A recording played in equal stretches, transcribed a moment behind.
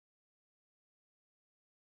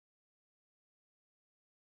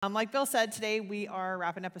Like Bill said, today we are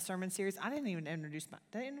wrapping up a sermon series. I didn't even did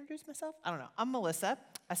I introduce myself? I don't know. I'm Melissa.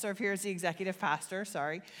 I serve here as the executive pastor,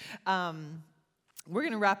 sorry. We're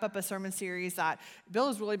going to wrap up a sermon series that Bill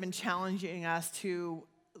has really been challenging us to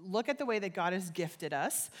look at the way that God has gifted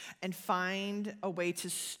us and find a way to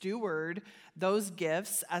steward those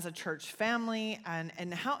gifts as a church family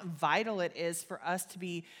and how vital it is for us to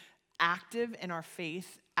be active in our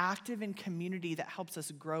faith, active in community that helps us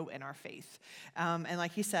grow in our faith. And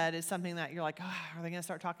like he said, it's something that you're like, oh, are they going to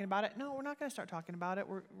start talking about it? No, we're not going to start talking about it.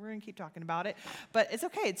 We're going to keep talking about it. But it's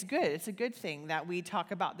okay. It's good. It's a good thing that we talk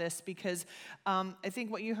about this because I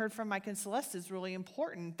think what you heard from Mike and Celeste is really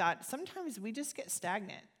important, that sometimes we just get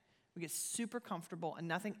stagnant. We get super comfortable and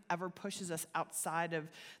nothing ever pushes us outside of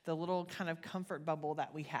the little kind of comfort bubble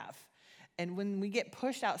that we have. And when we get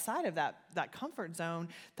pushed outside of that comfort zone,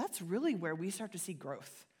 that's really where we start to see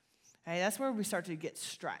growth. Okay? That's where we start to get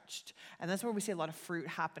stretched. And that's where we see a lot of fruit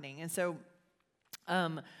happening. And so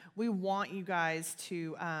we want you guys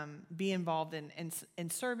to be involved in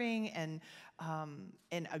serving and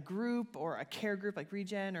in a group or a care group like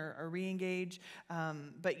Regen or Reengage.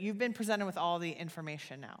 But you've been presented with all the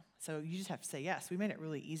information now. So you just have to say yes. We made it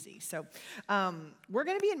really easy. So we're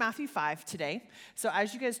going to be in Matthew 5 today. So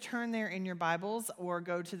as you guys turn there in your Bibles or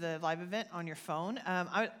go to the live event on your phone,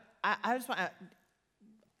 I just want to,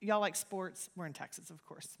 y'all like sports? We're in Texas, of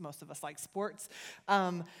course. Most of us like sports.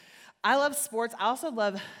 I love sports. I also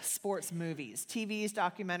love sports movies, TVs,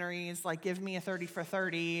 documentaries, like Give Me a 30 for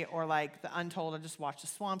 30 or like The Untold. I just watched The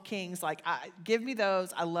Swamp Kings. Like, give me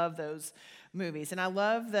those. I love those movies. And I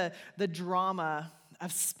love the drama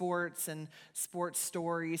of sports and sports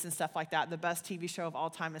stories and stuff like that. The best TV show of all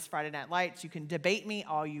time is Friday Night Lights. You can debate me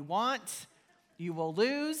all you want. You will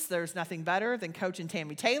lose. There's nothing better than Coach and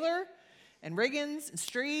Tammy Taylor and Riggins and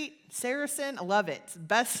Street, Saracen. I love it.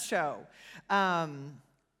 Best show.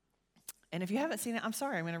 And if you haven't seen it, I'm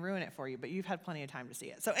sorry, I'm going to ruin it for you, but you've had plenty of time to see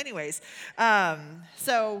it. So anyways,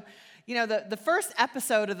 the first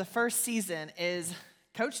episode of the first season is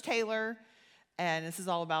Coach Taylor, and this is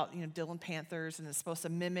all about, Dillon Panthers, and it's supposed to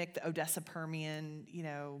mimic the Odessa Permian,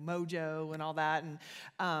 mojo and all that. And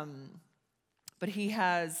but he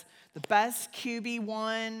has the best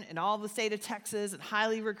QB1 in all the state of Texas and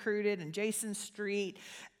highly recruited, and Jason Street,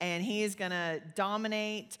 and he is going to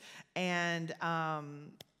dominate. And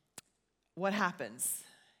what happens?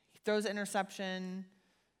 He throws an interception,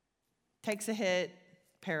 takes a hit,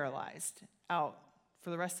 paralyzed, out for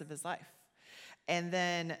the rest of his life. And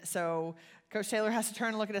then, so Coach Taylor has to turn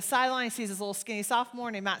and look at his sideline. He sees this little skinny sophomore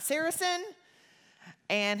named Matt Saracen.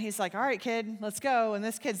 And he's like, all right, kid, let's go. And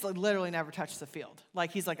this kid's literally never touched the field.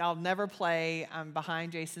 Like, he's like, I'll never play. I'm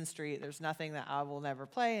behind Jason Street. There's nothing that I will never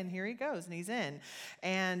play. And here he goes, and he's in.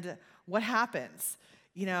 And what happens?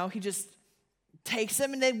 He just takes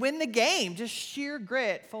them, and they win the game. Just sheer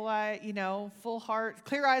grit, full heart,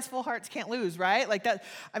 clear eyes, full hearts can't lose, right? Like that.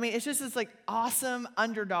 I mean, it's just this like awesome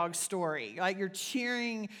underdog story. Like, you're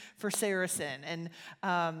cheering for Saracen, and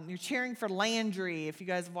you're cheering for Landry if you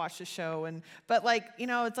guys have watched the show. But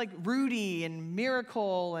it's like Rudy and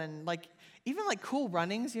Miracle and like even like Cool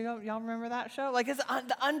Runnings. Y'all remember that show? Like, it's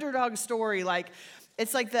the underdog story. Like,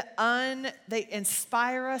 it's like they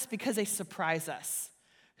inspire us because they surprise us.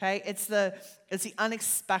 Okay, it's the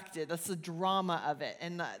unexpected. That's the drama of it.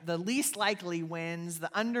 And the least likely wins, the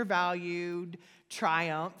undervalued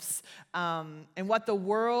triumphs. And what the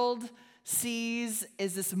world sees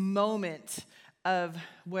is this moment of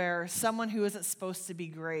where someone who isn't supposed to be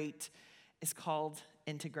great is called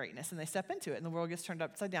into greatness, and they step into it, and the world gets turned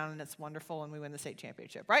upside down, and it's wonderful, and we win the state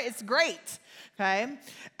championship, right? It's great, okay?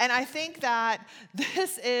 And I think that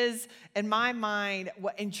this is, in my mind,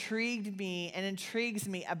 what intrigued me and intrigues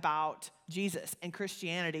me about Jesus and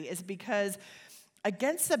Christianity is because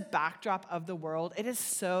against the backdrop of the world, it is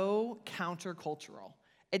so countercultural.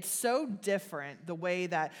 It's so different the way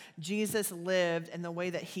that Jesus lived and the way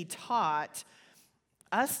that he taught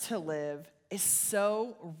us to live is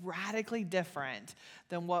so radically different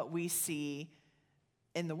than what we see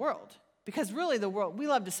in the world. Because really the world, we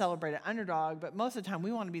love to celebrate an underdog, but most of the time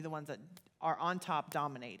we want to be the ones that are on top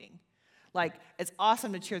dominating. Like, it's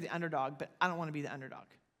awesome to cheer the underdog, but I don't want to be the underdog,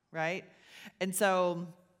 right? And so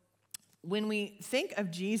when we think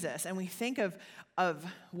of Jesus and we think of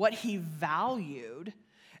what he valued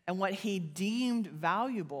and what he deemed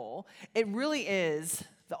valuable, it really is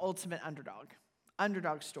the ultimate underdog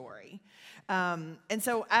story. And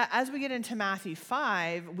so as we get into Matthew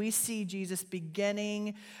 5, we see Jesus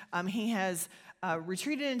beginning. He has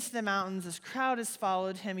retreated into the mountains. This crowd has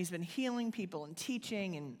followed him. He's been healing people and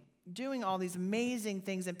teaching, and doing all these amazing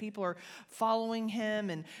things, and people are following him,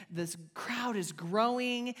 and this crowd is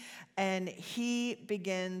growing, and he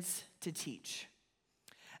begins to teach.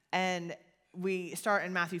 And we start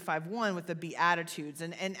in Matthew 5:1 with the Beatitudes.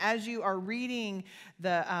 And as you are reading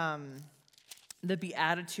the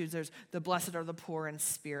Beatitudes, there's the blessed are the poor in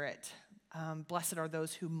spirit. Blessed are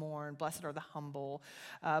those who mourn. Blessed are the humble.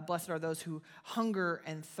 Blessed are those who hunger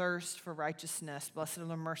and thirst for righteousness. Blessed are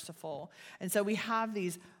the merciful. And so we have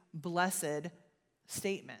these blessed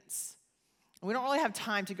statements. We don't really have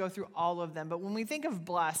time to go through all of them, but when we think of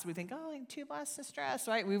blessed, we think, oh, like too blessed to stress,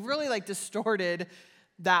 right? We've really distorted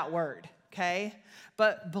that word, okay?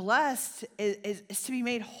 But blessed is to be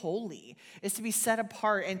made holy, is to be set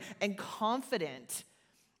apart and confident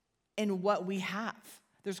in what we have.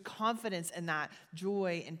 There's confidence in that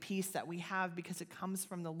joy and peace that we have because it comes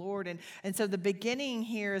from the Lord. And so the beginning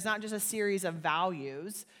here is not just a series of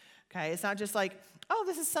values, okay? It's not just like, oh,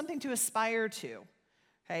 this is something to aspire to,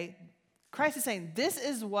 okay? Christ is saying, this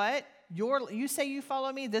is what you say you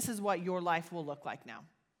follow me, this is what your life will look like now.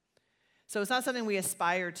 So it's not something we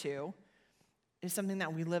aspire to. It's something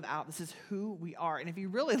that we live out. This is who we are. And if you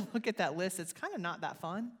really look at that list, it's kind of not that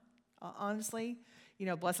fun, honestly.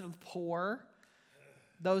 Blessed are the poor,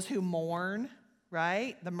 those who mourn,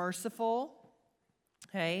 right? The merciful,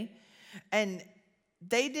 okay? And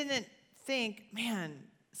they didn't think, man,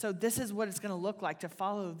 so this is what it's going to look like to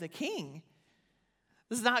follow the king.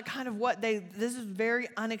 This is not kind of this is very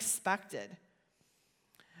unexpected.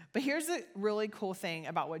 But here's the really cool thing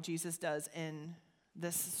about what Jesus does in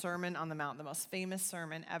this Sermon on the Mount, the most famous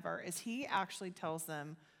sermon ever, is he actually tells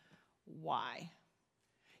them why.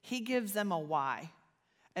 He gives them a why.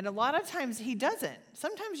 And a lot of times he doesn't.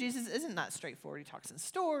 Sometimes Jesus isn't that straightforward. He talks in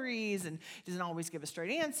stories and he doesn't always give a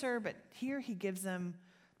straight answer, but here he gives them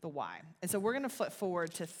the why. And so we're going to flip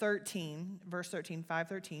forward to 13, verse 13,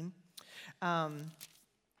 5:13. And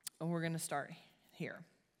we're going to start here.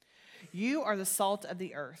 You are the salt of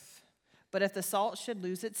the earth, but if the salt should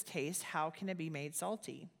lose its taste, how can it be made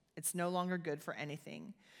salty? It's no longer good for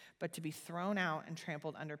anything, but to be thrown out and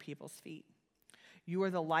trampled under people's feet. You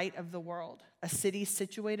are the light of the world. A city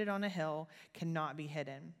situated on a hill cannot be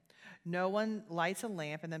hidden. No one lights a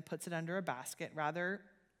lamp and then puts it under a basket. Rather,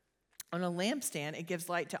 on a lampstand, it gives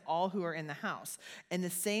light to all who are in the house. In the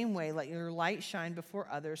same way, let your light shine before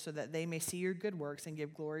others so that they may see your good works and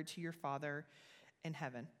give glory to your Father in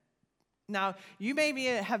heaven. Now, you maybe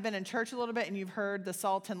have been in church a little bit and you've heard the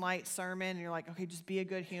salt and light sermon and you're like, okay, just be a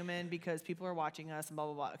good human because people are watching us and blah,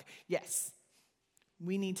 blah, blah. Yes,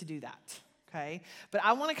 we need to do that. Okay, but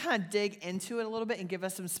I want to kind of dig into it a little bit and give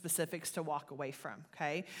us some specifics to walk away from,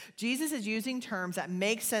 okay? Jesus is using terms that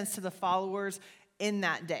make sense to the followers in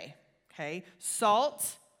that day, okay? Salt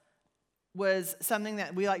was something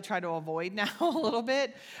that we try to avoid now a little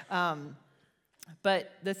bit.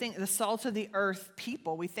 But the salt of the earth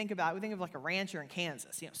people, we think of like a rancher in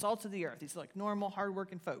Kansas, salt of the earth. These are normal,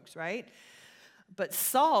 hardworking folks, right? But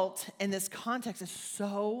salt in this context is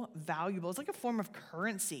so valuable. It's like a form of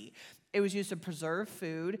currency. It was used to preserve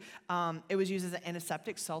food. It was used as an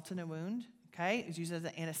antiseptic, salt in a wound. Okay, it was used as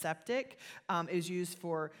an antiseptic. It was used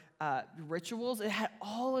for rituals. It had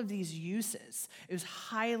all of these uses. It was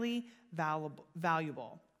highly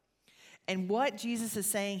valuable. And what Jesus is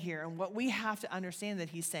saying here, and what we have to understand that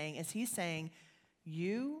he's saying,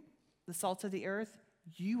 you, the salt of the earth,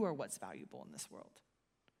 you are what's valuable in this world.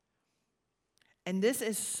 And this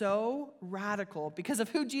is so radical because of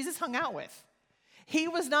who Jesus hung out with. He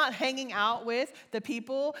was not hanging out with the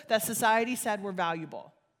people that society said were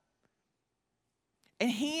valuable. And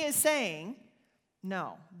he is saying,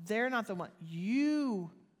 no, they're not the one. You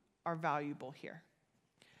are valuable here.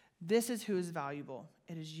 This is who is valuable.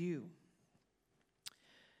 It is you.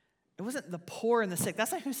 It wasn't the poor and the sick.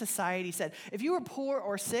 That's not who society said. If you were poor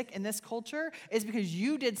or sick in this culture, it's because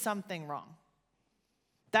you did something wrong.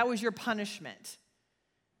 That was your punishment.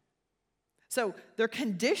 So their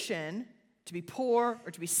condition to be poor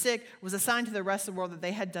or to be sick was a sign to the rest of the world that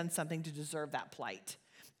they had done something to deserve that plight.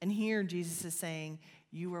 And here Jesus is saying,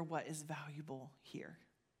 you are what is valuable here.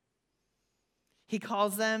 He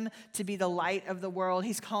calls them to be the light of the world.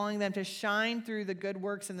 He's calling them to shine through the good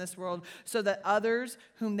works in this world so that others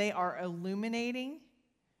whom they are illuminating,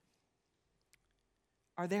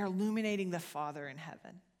 they're illuminating the Father in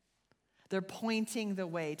heaven. They're pointing the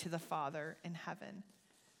way to the Father in heaven.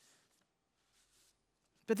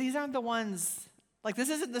 But these aren't the ones, this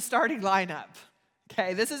isn't the starting lineup.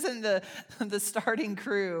 Okay, this isn't the starting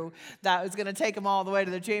crew that was going to take them all the way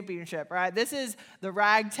to the championship, right? This is the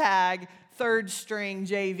ragtag third string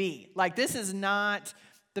JV. This is not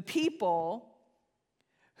the people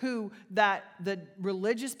who that the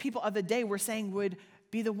religious people of the day were saying would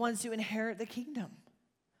be the ones to inherit the kingdom.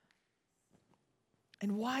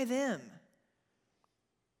 And why them?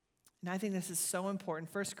 And I think this is so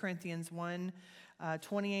important. 1 Corinthians 1,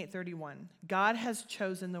 28, 31. God has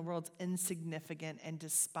chosen the world's insignificant and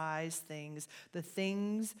despised things, the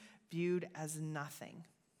things viewed as nothing,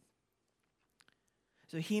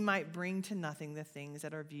 so he might bring to nothing the things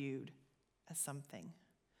that are viewed as something,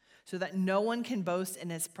 so that no one can boast in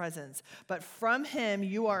his presence. But from him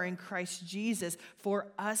you are in Christ Jesus. For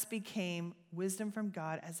us became wisdom from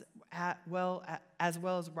God as well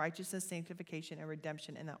as righteousness, sanctification, and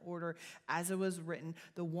redemption in that order, as it was written,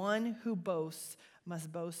 the one who boasts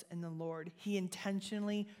must boast in the Lord. He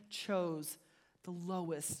intentionally chose the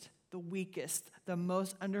lowest, the weakest, the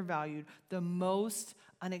most undervalued, the most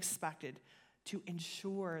unexpected, to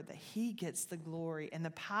ensure that he gets the glory and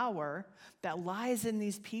the power that lies in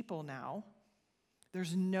these people now.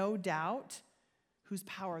 There's no doubt whose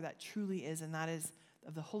power that truly is, and that is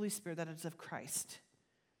of the Holy Spirit, that is of Christ.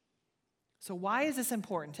 So why is this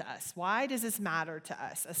important to us? Why does this matter to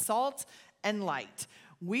us? As salt and light,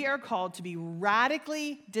 we are called to be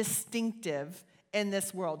radically distinctive in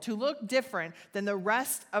this world, to look different than the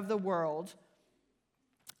rest of the world,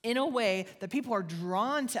 in a way that people are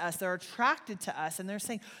drawn to us, they're attracted to us, and they're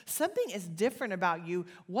saying, something is different about you.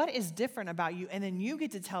 What is different about you? And then you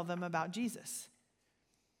get to tell them about Jesus.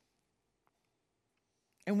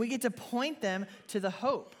 And we get to point them to the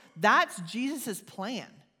hope. That's Jesus' plan.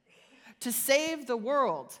 To save the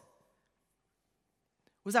world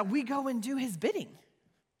was that we go and do his bidding.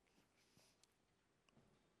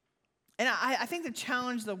 And I think the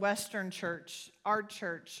challenge the Western church, our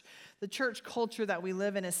church, the church culture that we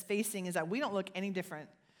live in is facing is that we don't look any different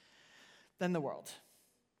than the world.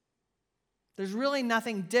 There's really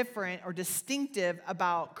nothing different or distinctive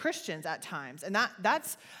about Christians at times. And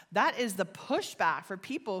that is the pushback for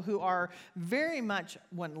people who are very much,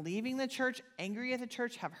 when leaving the church, angry at the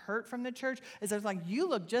church, have hurt from the church, is there's like, you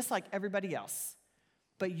look just like everybody else,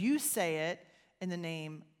 but you say it in the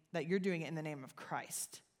name, that you're doing it in the name of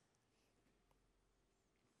Christ.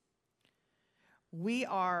 We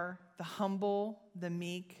are the humble, the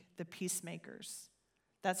meek, the peacemakers.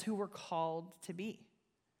 That's who we're called to be.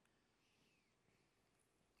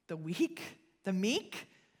 The weak, the meek.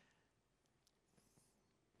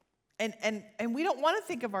 And we don't want to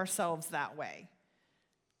think of ourselves that way.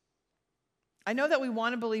 I know that we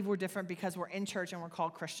want to believe we're different because we're in church and we're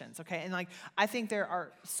called Christians, okay? And I think there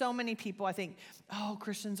are so many people, I think, oh,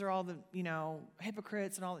 Christians are all the,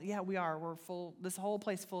 hypocrites and all. Yeah, we are. We're full, this whole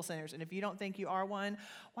place full of sinners. And if you don't think you are one,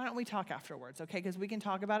 why don't we talk afterwards, okay? Because we can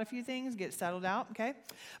talk about a few things, get settled out, okay?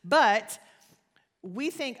 But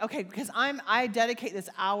we think, okay, because I dedicate this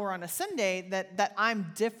hour on a Sunday that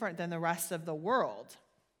I'm different than the rest of the world.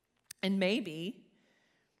 And maybe.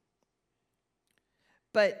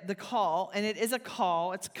 But the call, and it is a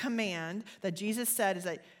call, it's a command that Jesus said is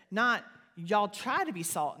that not y'all try to be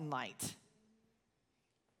salt and light.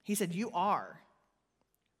 He said, you are.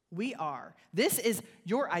 We are. This is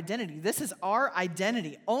your identity. This is our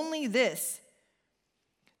identity. Only this.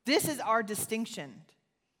 This is our distinction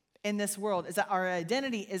in this world, is that our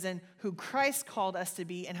identity is in who Christ called us to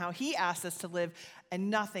be and how he asked us to live and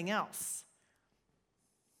nothing else.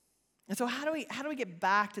 And so how do we get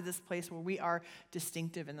back to this place where we are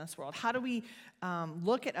distinctive in this world? How do we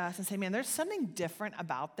look at us and say, man, there's something different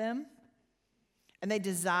about them, and they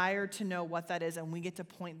desire to know what that is, and we get to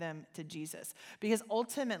point them to Jesus? Because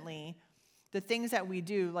ultimately, the things that we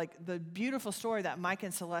do, like the beautiful story that Mike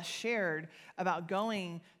and Celeste shared about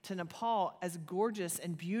going to Nepal, as gorgeous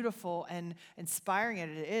and beautiful and inspiring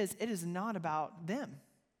as it is not about them.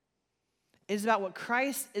 It is about what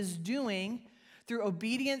Christ is doing through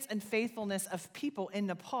obedience and faithfulness of people in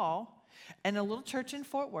Nepal and a little church in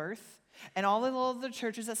Fort Worth and all the little other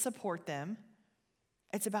churches that support them.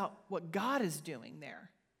 It's about what God is doing there,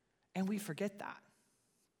 and we forget that.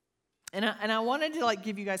 And I wanted to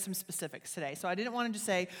give you guys some specifics today. So I didn't want to just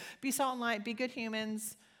say, be salt and light, be good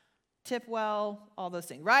humans, tip well, all those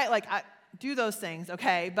things, right? I do those things,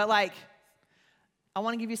 okay? But I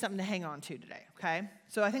want to give you something to hang on to today, okay?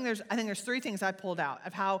 So I think there's three things I pulled out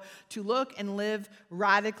of how to look and live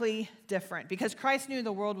radically different, because Christ knew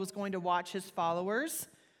the world was going to watch his followers,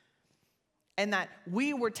 and that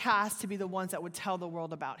we were tasked to be the ones that would tell the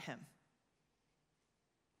world about him.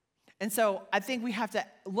 And so I think we have to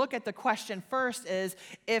look at the question first is,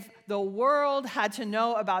 if the world had to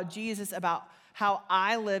know about Jesus, about how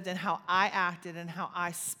I lived and how I acted and how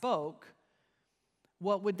I spoke,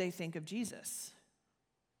 what would they think of Jesus?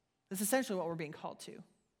 That's essentially what we're being called to.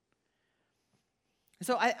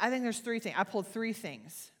 So I think there's three things. I pulled three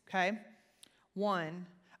things, okay? One,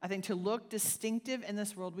 I think to look distinctive in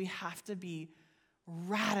this world, we have to be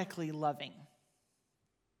radically loving.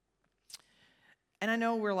 And I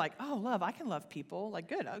know we're like, oh, love, I can love people. Like,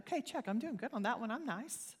 good, okay, check, I'm doing good on that one, I'm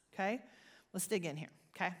nice, okay? Let's dig in here,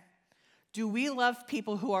 okay? Do we love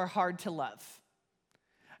people who are hard to love?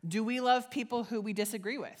 Do we love people who we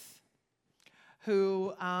disagree with?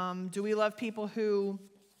 Do we love people who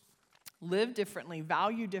live differently,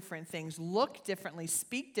 value different things, look differently,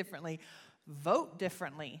 speak differently, vote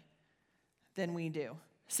differently than we do?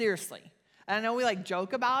 Seriously. And I know we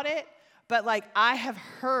joke about it, but I have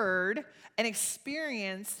heard and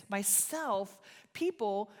experienced myself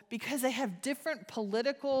people, because they have different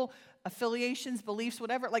political affiliations, beliefs,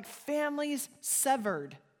 whatever, families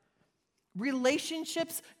severed,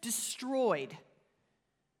 relationships destroyed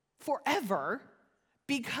forever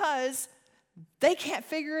because they can't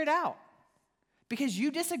figure it out. Because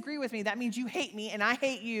you disagree with me, that means you hate me, and I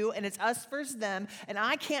hate you, and it's us versus them, and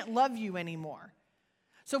I can't love you anymore.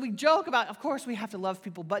 So we joke about, of course we have to love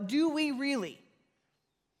people, but do we really?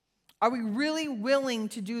 Are we really willing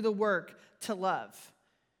to do the work to love?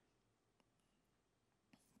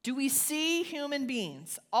 Do we see human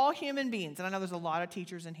beings, all human beings, and I know there's a lot of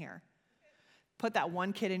teachers in here. Put that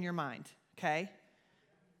one kid in your mind, okay?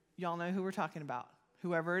 Y'all know who we're talking about,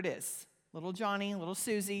 whoever it is. Little Johnny, little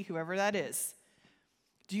Susie, whoever that is.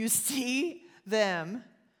 Do you see them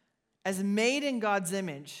as made in God's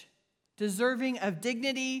image, deserving of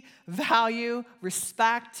dignity, value,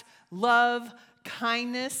 respect, love,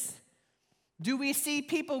 kindness? Do we see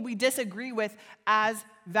people we disagree with as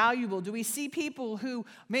valuable? Do we see people who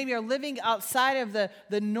maybe are living outside of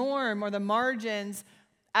the norm or the margins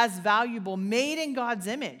as valuable, made in God's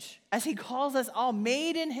image, as he calls us all,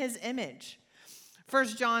 made in his image?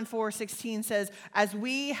 1 John 4:16 says, as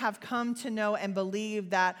we have come to know and believe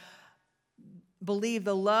the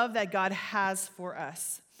love that God has for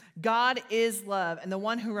us. God is love, and the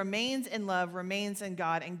one who remains in love remains in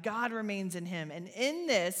God, and God remains in him. And in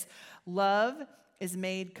this, love is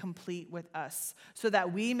made complete with us, so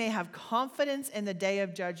that we may have confidence in the day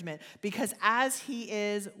of judgment, because as he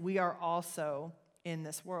is, we are also in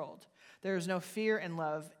this world. There is no fear in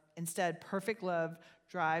love. Instead, perfect love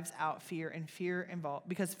drives out fear, and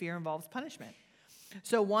because fear involves punishment.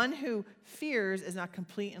 So one who fears is not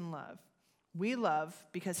complete in love. We love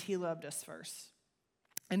because he loved us first.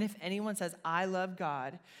 And if anyone says, I love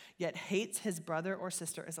God, yet hates his brother or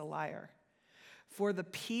sister, is a liar. For the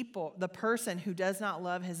person who does not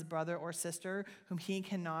love his brother or sister, whom he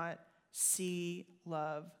cannot see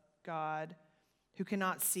love God,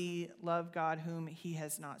 whom he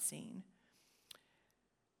has not seen.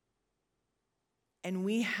 And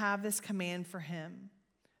we have this command for him.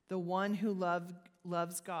 The one who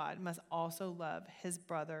loves God must also love his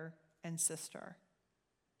brother and sister.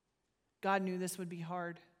 God knew this would be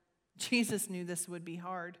hard. Jesus knew this would be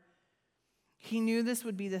hard. He knew this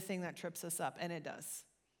would be the thing that trips us up, and it does.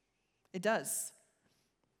 It does.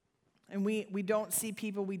 And we don't see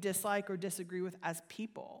people we dislike or disagree with as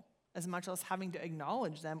people, as much as having to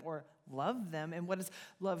acknowledge them or love them. And what does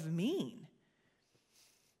love mean?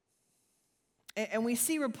 And we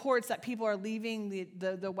see reports that people are leaving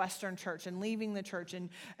the Western church and leaving the church and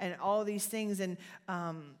all these things. And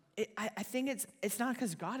I think it's not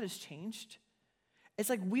because God has changed. It's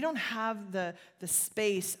we don't have the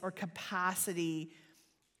space or capacity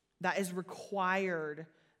that is required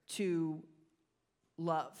to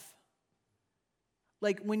love.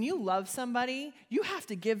 When you love somebody, you have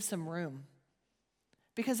to give some room.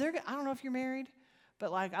 Because I don't know if you're married,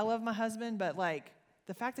 but I love my husband, but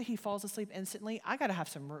the fact that he falls asleep instantly, I got to have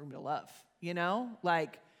some room to love, you know?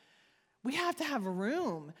 We have to have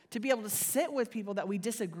room to be able to sit with people that we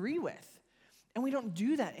disagree with. And we don't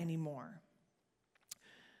do that anymore.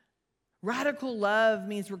 Radical love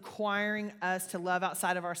means requiring us to love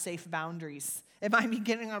outside of our safe boundaries. It might be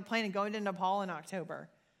getting on a plane and going to Nepal in October.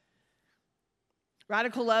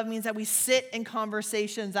 Radical love means that we sit in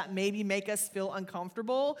conversations that maybe make us feel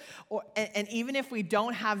uncomfortable, and even if we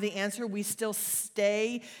don't have the answer, we still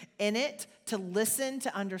stay in it to listen,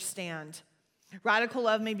 to understand. Radical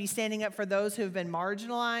love may be standing up for those who have been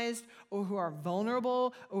marginalized, or who are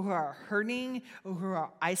vulnerable, or who are hurting, or who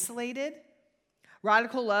are isolated.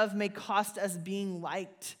 Radical love may cost us being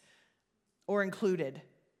liked or included.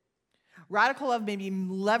 Radical love may be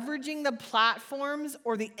leveraging the platforms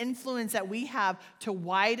or the influence that we have to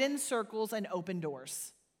widen circles and open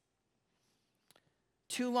doors.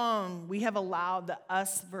 Too long, we have allowed the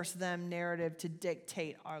us versus them narrative to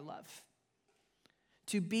dictate our love.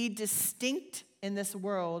 To be distinct in this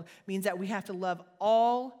world means that we have to love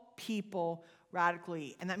all people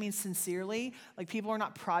radically. And that means sincerely. Like, people are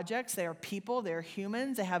not projects. They are people. They are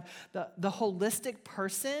humans. They have the holistic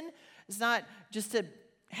person. It's not just to,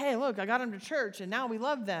 hey, look, I got them to church and now we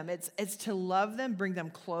love them. It's to love them, bring them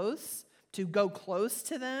close, to go close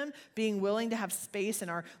to them, being willing to have space in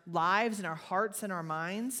our lives and our hearts and our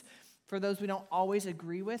minds for those we don't always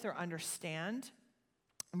agree with or understand.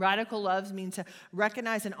 Radical love means to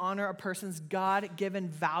recognize and honor a person's God-given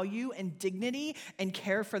value and dignity and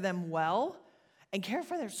care for them well and care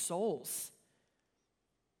for their souls.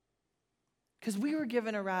 Because we were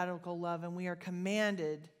given a radical love and we are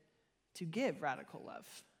commanded to give radical love.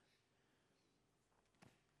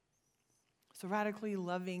 So radically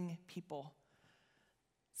loving people,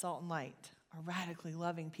 Salt and Light, are radically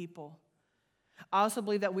loving people. I also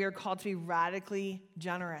believe that we are called to be radically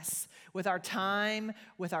generous with our time,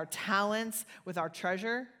 with our talents, with our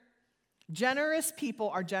treasure. Generous people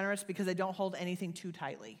are generous because they don't hold anything too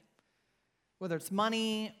tightly, whether it's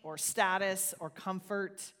money or status or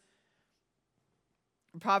comfort.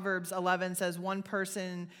 Proverbs 11 says, one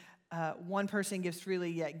person gives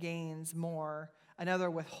freely yet gains more. Another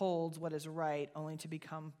withholds what is right only to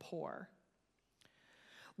become poor.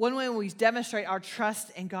 One way we demonstrate our trust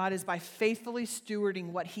in God is by faithfully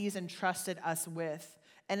stewarding what He's entrusted us with.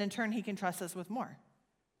 And in turn, He can trust us with more.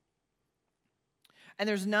 And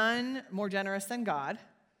there's none more generous than God.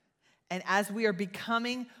 And as we are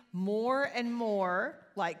becoming more and more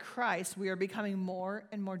like Christ, we are becoming more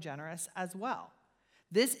and more generous as well.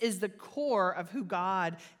 This is the core of who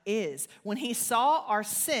God is. When He saw our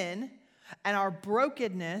sin and our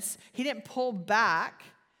brokenness, He didn't pull back.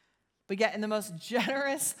 But yet, in the most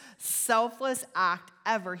generous, selfless act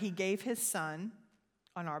ever, He gave His Son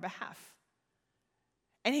on our behalf.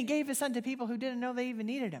 And He gave His Son to people who didn't know they even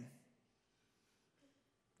needed Him.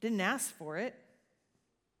 Didn't ask for it.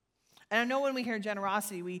 And I know when we hear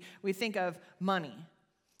generosity, we think of money.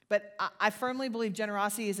 But I firmly believe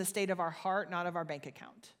generosity is a state of our heart, not of our bank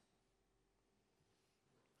account.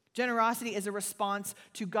 Generosity is a response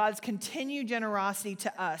to God's continued generosity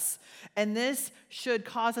to us. And this should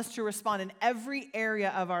cause us to respond in every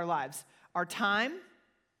area of our lives. Our time,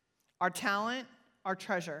 our talent, our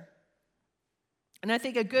treasure. And I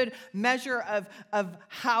think a good measure of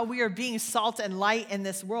how we are being salt and light in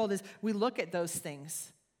this world is we look at those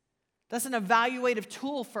things. That's an evaluative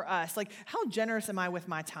tool for us. Like, how generous am I with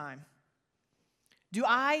my time? Do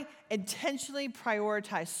I intentionally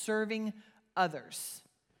prioritize serving others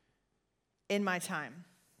in my time?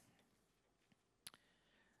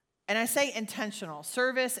 And I say intentional.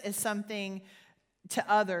 Service is something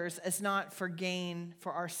to others. It's not for gain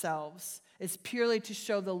for ourselves. It's purely to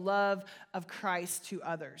show the love of Christ to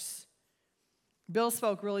others. Bill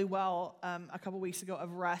spoke really well a couple weeks ago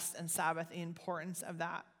of rest and Sabbath, the importance of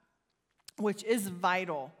that, which is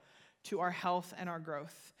vital to our health and our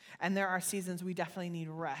growth. And there are seasons we definitely need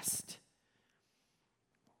rest.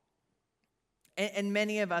 And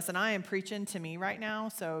many of us, and I am preaching to me right now,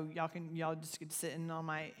 so y'all just get to sit in on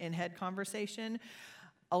my in-head conversation.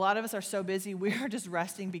 A lot of us are so busy, we are just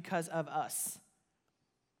resting because of us.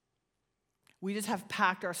 We just have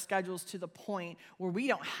packed our schedules to the point where we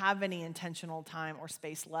don't have any intentional time or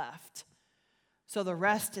space left. So the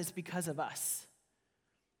rest is because of us.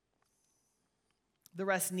 The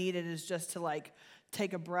rest needed is just to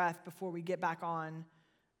take a breath before we get back on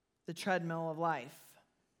the treadmill of life.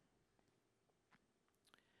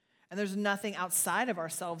 And there's nothing outside of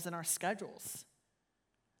ourselves in our schedules.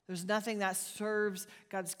 There's nothing that serves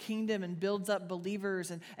God's kingdom and builds up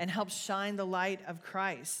believers and helps shine the light of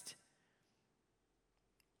Christ.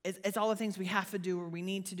 It's all the things we have to do or we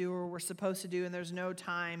need to do or we're supposed to do, and there's no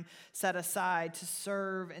time set aside to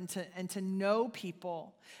serve and to know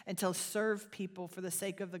people and to serve people for the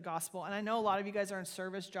sake of the gospel. And I know a lot of you guys are in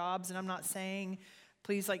service jobs, and I'm not saying,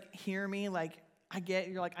 please hear me. I get,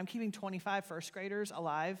 you're I'm keeping 25 first graders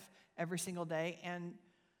alive every single day and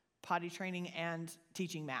potty training and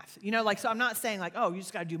teaching math. So I'm not saying you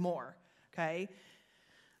just got to do more, okay?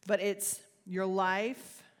 But it's your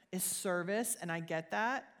life is service, and I get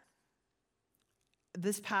that.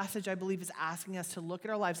 This passage, I believe, is asking us to look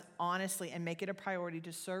at our lives honestly and make it a priority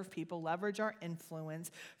to serve people, leverage our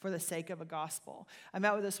influence for the sake of a gospel. I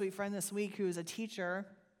met with a sweet friend this week who is a teacher,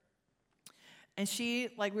 and she,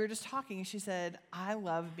 we were just talking, and she said, I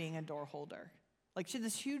love being a door holder. She had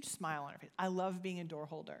this huge smile on her face. I love being a door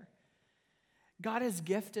holder. God has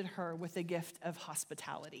gifted her with the gift of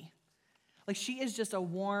hospitality. She is just a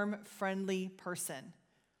warm, friendly person.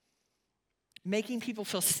 Making people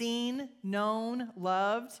feel seen, known,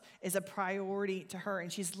 loved is a priority to her.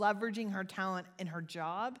 And she's leveraging her talent in her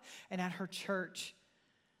job and at her church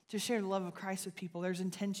to share the love of Christ with people. There's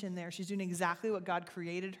intention there. She's doing exactly what God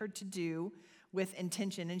created her to do with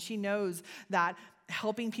intention. And she knows that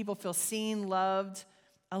helping people feel seen, loved,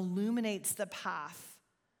 illuminates the path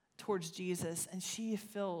towards Jesus. And she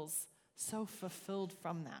feels so fulfilled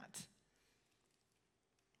from that.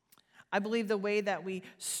 I believe the way that we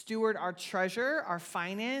steward our treasure, our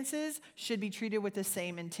finances, should be treated with the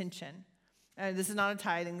same intention. This is not a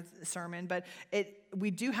tithing sermon, but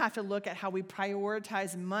we do have to look at how we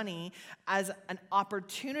prioritize money as an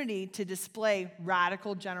opportunity to display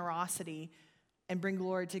radical generosity and bring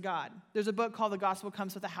glory to God. There's a book called The Gospel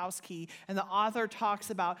Comes with a House Key, and the author talks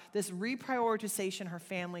about this reprioritization her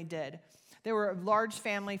family did. They were a large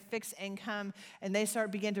family, fixed income, and they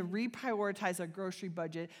began to reprioritize their grocery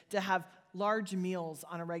budget to have large meals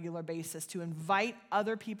on a regular basis, to invite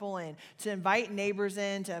other people in, to invite neighbors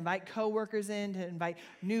in, to invite coworkers in, to invite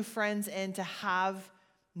new friends in, to have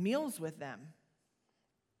meals with them.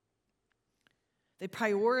 They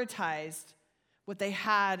prioritized what they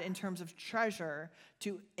had in terms of treasure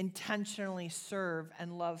to intentionally serve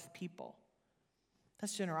and love people.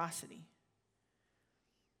 That's generosity.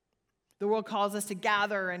 The world calls us to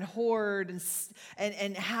gather and hoard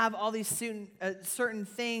and have all these certain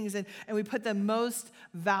things, and we put the most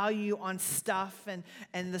value on stuff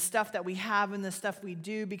and the stuff that we have and the stuff we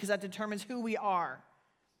do because that determines who we are.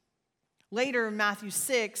 Later in Matthew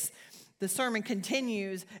 6, the sermon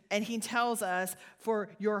continues, and he tells us, for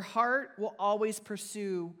your heart will always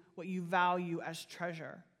pursue what you value as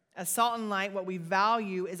treasure. As salt and light, what we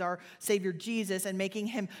value is our Savior Jesus and making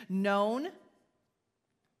him known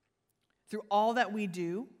through all that we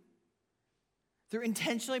do, through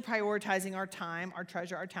intentionally prioritizing our time, our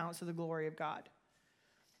treasure, our talents to the glory of God.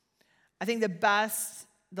 I think the best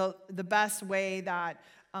way that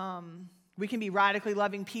we can be radically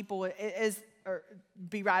loving people is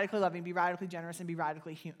be radically loving, be radically generous, and be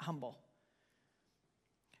radically humble.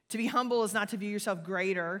 To be humble is not to view yourself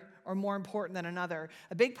greater or more important than another.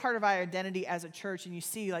 A big part of our identity as a church, and you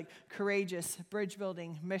see like courageous, bridge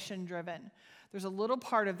building, mission driven. There's a little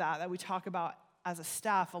part of that we talk about as a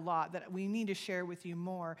staff a lot that we need to share with you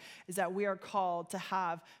more, is that we are called to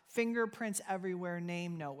have fingerprints everywhere,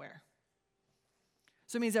 name nowhere.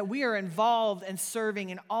 So it means that we are involved in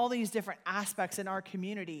serving in all these different aspects in our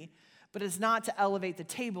community, but it's not to elevate the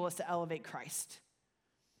table, it's to elevate Christ.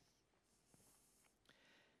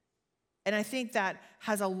 And I think that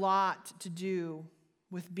has a lot to do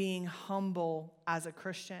with being humble as a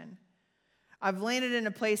Christian. I've landed in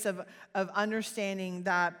a place of understanding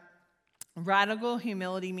that radical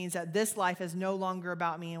humility means that this life is no longer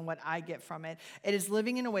about me and what I get from it. It is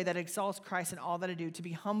living in a way that exalts Christ in all that I do. To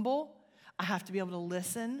be humble, I have to be able to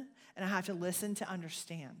listen, and I have to listen to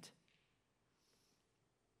understand.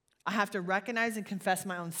 I have to recognize and confess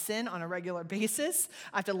my own sin on a regular basis.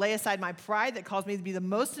 I have to lay aside my pride that calls me to be the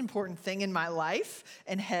most important thing in my life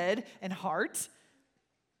and head and heart,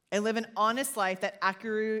 and live an honest life that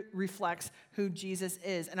accurately reflects who Jesus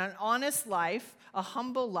is. And an honest life, a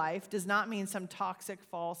humble life, does not mean some toxic,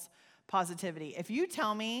 false positivity. If you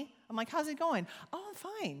tell me, I'm like, how's it going? Oh, I'm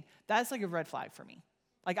fine. That's like a red flag for me.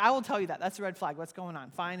 Like, I will tell you that. That's a red flag. What's going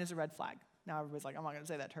on? Fine is a red flag. Now everybody's like, I'm not going to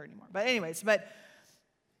say that to her anymore. But anyways,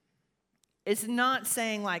 it's not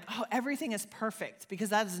saying like, oh, everything is perfect, because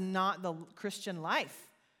that is not the Christian life.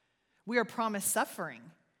 We are promised suffering.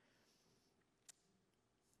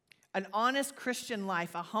 An honest Christian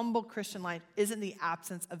life, a humble Christian life, isn't the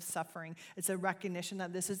absence of suffering. It's a recognition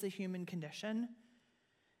that this is the human condition,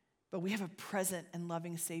 but we have a present and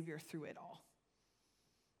loving Savior through it all.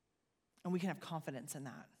 And we can have confidence in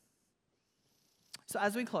that. So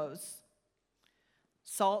as we close,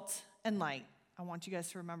 salt and light, I want you guys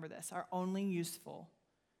to remember this, are only useful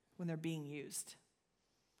when they're being used.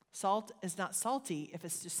 Salt is not salty if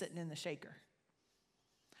it's just sitting in the shaker.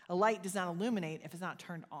 A light does not illuminate if it's not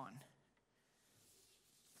turned on.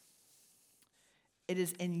 It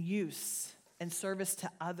is in use and service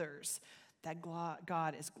to others that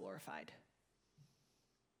God is glorified.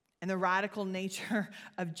 And the radical nature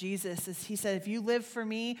of Jesus is, he said, if you live for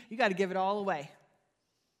me, you got to give it all away.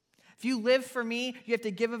 If you live for me, you have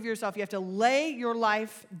to give of yourself. You have to lay your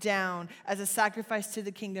life down as a sacrifice to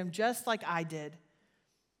the kingdom, just like I did.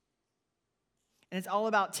 And it's all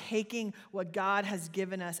about taking what God has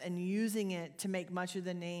given us and using it to make much of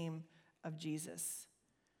the name of Jesus.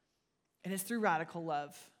 And it's through radical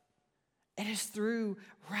love. It is through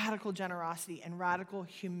radical generosity and radical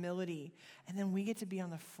humility. And then we get to be on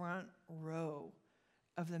the front row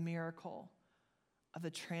of the miracle of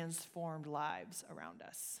the transformed lives around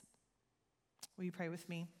us. Will you pray with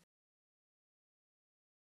me?